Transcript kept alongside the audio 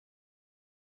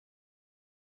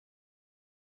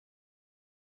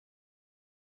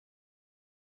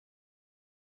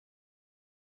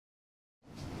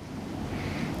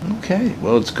Okay,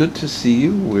 well, it's good to see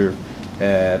you. We're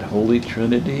at Holy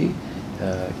Trinity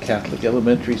Catholic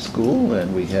Elementary School,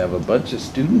 and we have a bunch of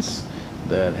students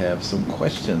that have some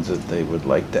questions that they would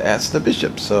like to ask the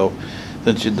bishop. So,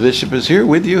 since the bishop is here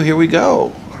with you, here we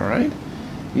go. All right?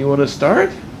 You want to start?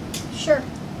 Sure.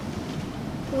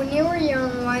 When you were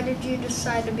young, why did you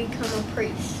decide to become a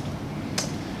priest?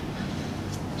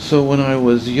 So when I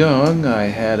was young, I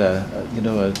had a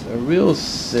real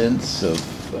sense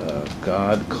of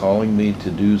God calling me to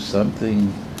do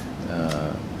something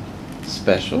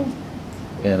special,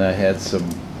 and I had some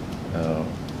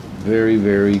very,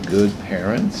 very good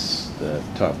parents that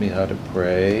taught me how to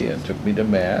pray and took me to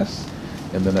Mass,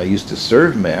 and then I used to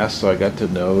serve Mass, so I got to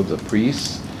know the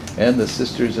priests and the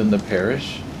sisters in the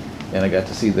parish, and I got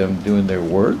to see them doing their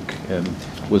work and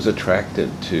was attracted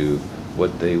to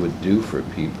what they would do for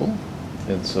people.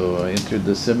 And so I entered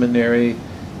the seminary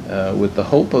with the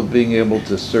hope of being able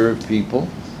to serve people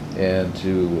and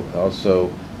to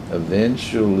also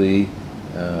eventually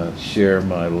share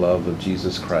my love of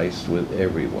Jesus Christ with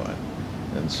everyone.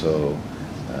 And so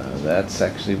that's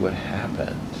actually what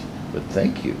happened. But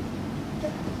thank you.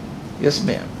 Yes,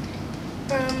 ma'am.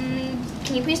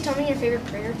 Can you please tell me your favorite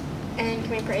prayer, and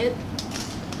can we pray it?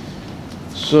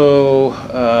 So,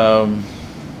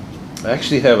 I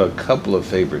actually have a couple of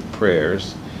favorite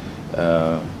prayers.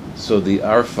 So the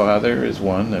Our Father is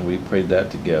one, and we prayed that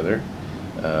together.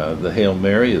 The Hail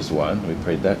Mary is one, we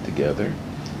prayed that together.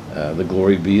 The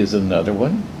Glory Be is another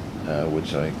one,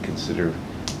 which I consider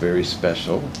very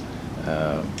special.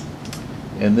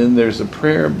 And then there's a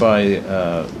prayer by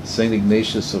St.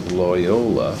 Ignatius of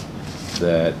Loyola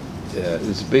that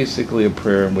is basically a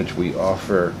prayer in which we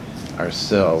offer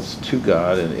ourselves to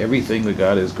God, and everything that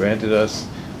God has granted us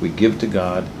we give to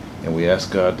God, and we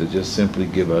ask God to just simply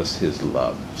give us His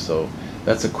love. So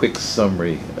that's a quick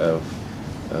summary of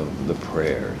the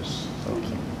prayers. So,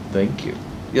 thank you.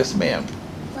 Yes, ma'am.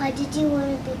 Why did you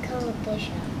want to become a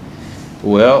bishop?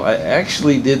 Well, I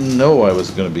actually didn't know I was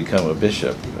going to become a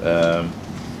bishop.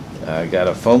 I got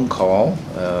a phone call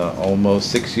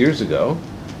almost 6 years ago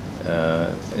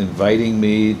inviting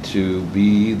me to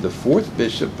be the 4th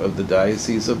bishop of the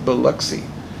Diocese of Biloxi.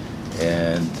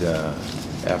 And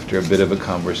after a bit of a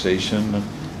conversation,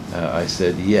 I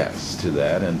said yes to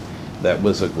that, and that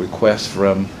was a request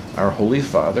from our Holy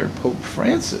Father, Pope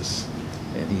Francis,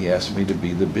 and he asked me to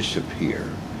be the bishop here,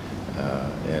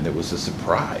 and it was a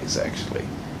surprise, actually.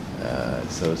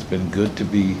 So it's been good to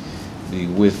be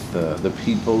with the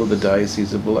people of the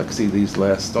Diocese of Biloxi these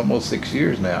last almost 6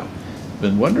 years now. It's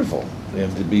been wonderful,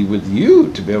 and to be with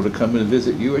you, to be able to come and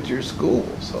visit you at your school,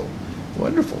 so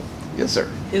wonderful. Yes, sir.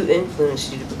 Who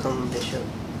influenced you to become a bishop?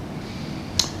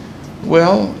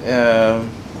 Well,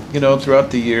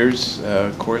 throughout the years,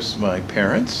 of course, my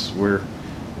parents were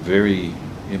very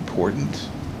important.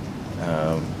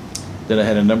 Then I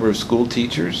had a number of school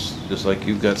teachers, just like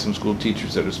you've got some school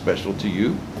teachers that are special to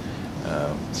you.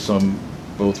 Some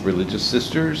both religious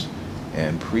sisters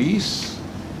and priests.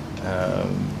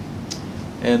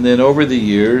 And then over the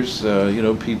years,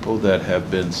 people that have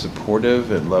been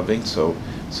supportive and loving. So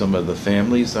some of the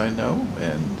families I know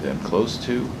and am close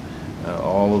to,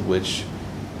 all of which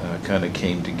kind of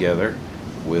came together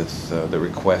with the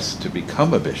request to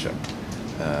become a bishop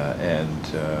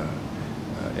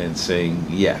and saying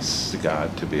yes to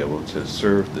God to be able to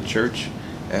serve the church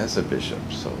as a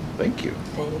bishop. So thank you.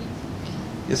 Thank you.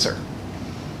 Yes, sir.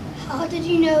 How did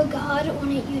you know God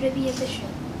wanted you to be a bishop?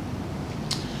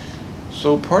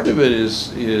 So part of it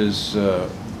is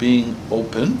being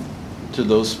open to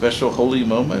those special holy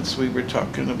moments we were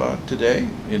talking about today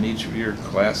in each of your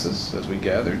classes as we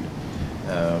gathered,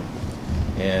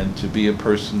 and to be a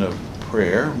person of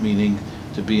prayer, meaning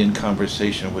to be in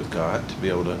conversation with God, to be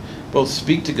able to both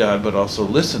speak to God but also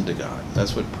listen to God.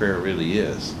 That's what prayer really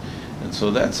is. And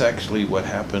so that's actually what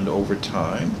happened over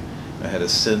time. I had a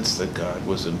sense that God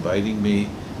was inviting me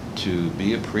to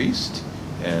be a priest,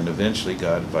 and eventually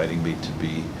God inviting me to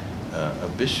be a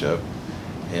bishop,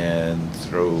 and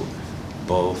through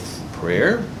both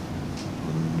prayer,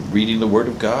 reading the Word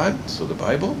of God, so the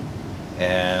Bible,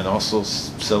 and also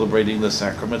celebrating the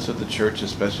sacraments of the church,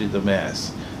 especially the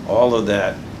Mass. All of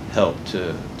that helped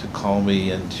to call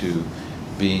me into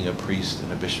being a priest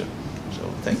and a bishop. So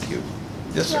thank you.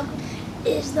 Yes, sir.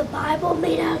 Is the Bible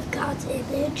made out of God's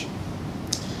image?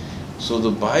 So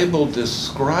the Bible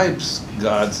describes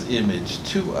God's image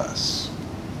to us.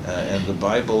 And the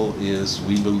Bible is,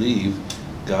 we believe,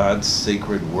 God's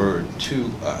sacred word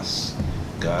to us.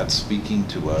 God speaking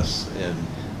to us and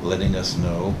letting us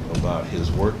know about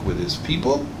His work with His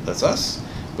people, that's us,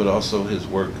 but also His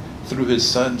work through His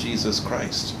Son, Jesus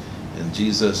Christ. And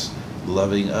Jesus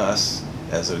loving us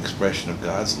as an expression of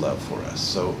God's love for us.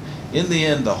 So in the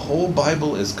end, the whole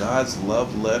Bible is God's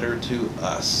love letter to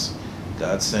us.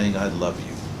 God saying, I love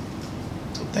you.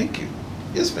 So thank you.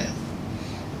 Yes, ma'am.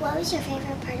 What was your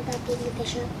favorite part about being a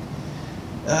bishop?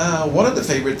 One of the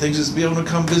favorite things is to be able to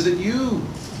come visit you.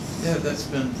 Yeah, that's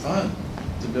been fun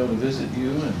to be able to visit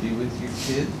you and be with your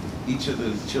kid, each of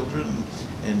the children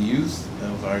and youth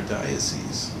of our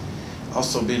diocese.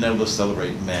 Also being able to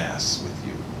celebrate Mass with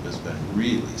you has been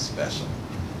really special.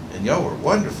 And y'all were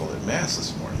wonderful at Mass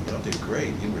this morning. Y'all did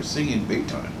great. You were singing big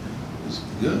time. It was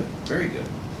good, very good.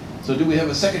 So do we have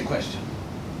a second question?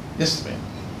 Yes, ma'am.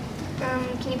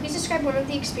 Can you please describe one of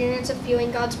the experience of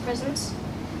feeling God's presence?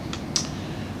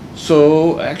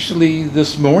 So actually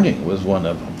this morning was one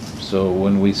of them. So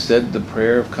when we said the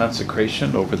prayer of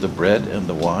consecration over the bread and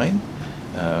the wine,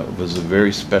 it was a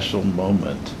very special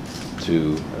moment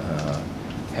to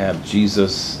have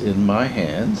Jesus in my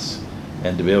hands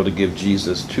and to be able to give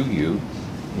Jesus to you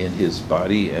in his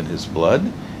body and his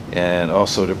blood, and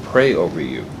also to pray over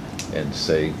you and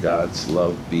say God's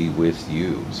love be with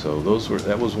you. So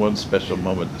that was one special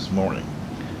moment this morning.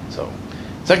 So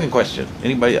second question,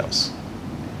 anybody else?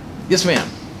 Yes, ma'am.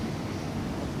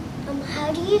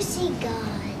 How do you see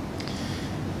God?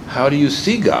 How do you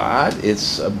see God?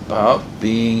 It's about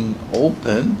being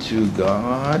open to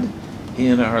God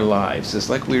in our lives. It's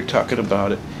like we were talking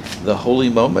about it, the holy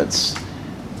moments.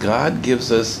 God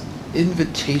gives us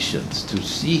invitations to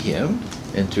see him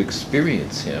and to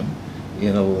experience him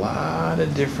in a lot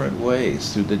of different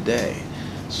ways through the day.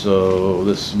 So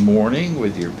this morning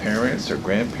with your parents or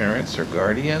grandparents or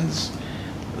guardians,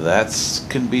 that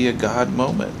can be a God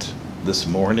moment. This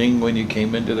morning when you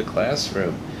came into the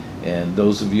classroom, and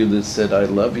those of you that said I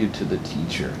love you to the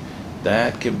teacher,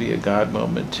 that can be a God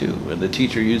moment too. And the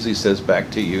teacher usually says back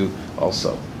to you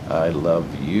also, I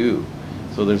love you.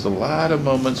 So there's a lot of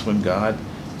moments when God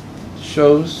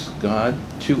shows God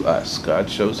to us. God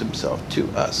shows himself to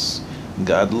us.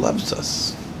 God loves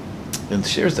us and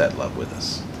shares that love with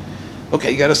us.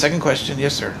 Okay, you got a second question?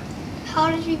 Yes, sir. How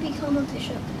did you become a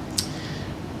bishop?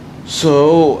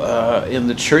 So in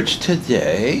the church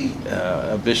today,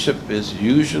 a bishop is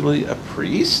usually a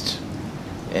priest,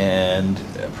 and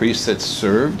a priest that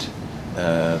served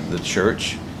the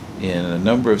church in a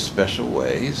number of special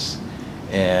ways,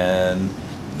 and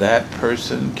that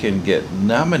person can get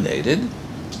nominated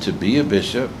to be a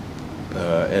bishop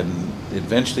and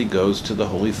eventually goes to the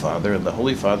Holy Father, and the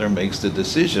Holy Father makes the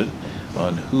decision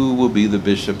on who will be the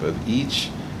bishop of each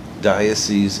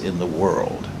diocese in the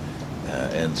world.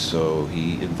 And so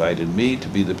he invited me to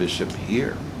be the bishop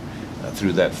here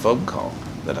through that phone call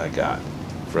that I got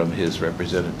from his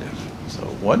representative. So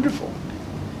wonderful.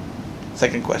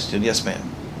 Second question, yes ma'am.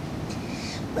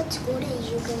 What school did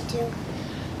you go to?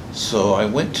 So I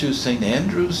went to St.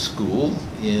 Andrew's School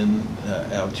in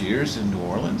Algiers in New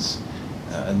Orleans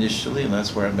initially, and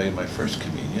that's where I made my first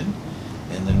communion.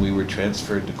 And then we were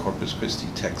transferred to Corpus Christi,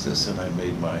 Texas, and I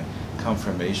made my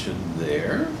confirmation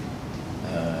there.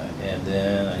 And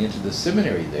then I entered the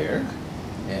seminary there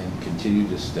and continued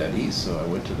to study. So I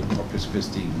went to the Corpus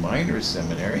Christi Minor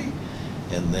Seminary,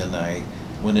 and then I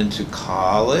went into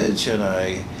college, and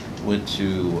I went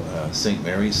to St.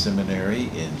 Mary's Seminary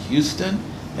in Houston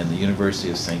and the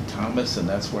University of St. Thomas, and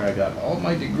that's where I got all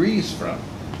my degrees from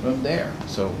there.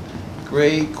 So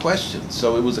great question.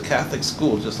 So it was a Catholic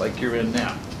school just like you're in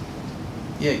now.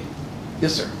 Yay.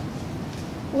 Yes, sir.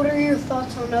 What are your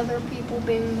thoughts on other people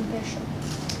being the bishop?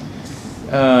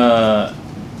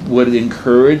 Would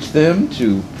encourage them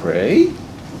to pray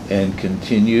and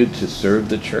continue to serve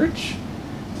the church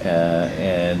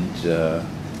and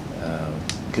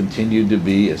continue to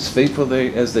be as faithful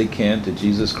as they can to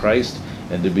Jesus Christ,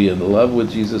 and to be in love with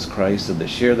Jesus Christ, and to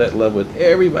share that love with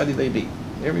everybody they meet.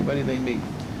 Everybody they meet.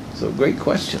 So great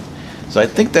question. So I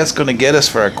think that's going to get us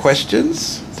for our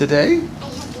questions today. I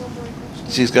have one more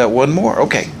question. She's got one more.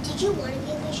 Okay. Did you want to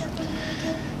be a bishop when you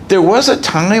were a kid? There was a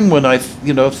time when I,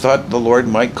 thought the Lord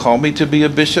might call me to be a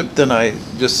bishop. Then I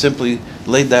just simply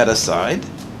laid that aside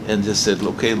and just said,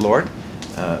 okay, Lord,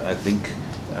 I think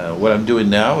what I'm doing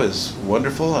now is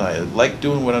wonderful, and I like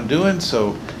doing what I'm doing,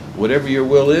 so whatever your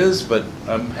will is, but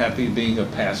I'm happy being a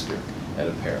pastor at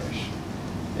a parish.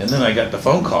 And then I got the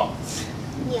phone call.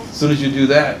 Yeah. As soon as you do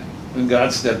that, and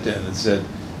God stepped in and said,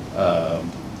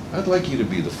 I'd like you to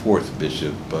be the 4th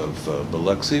bishop of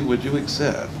Biloxi. Would you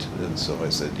accept? And so I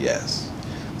said yes.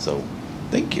 So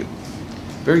thank you.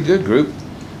 Very good, group.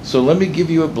 So let me give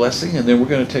you a blessing, and then we're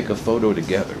going to take a photo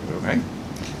together, okay?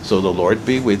 So the Lord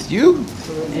be with you.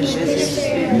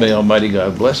 May Almighty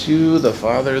God bless you, the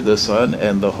Father, the Son,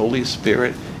 and the Holy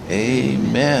Spirit.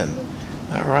 Amen.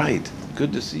 All right.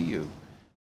 Good to see you.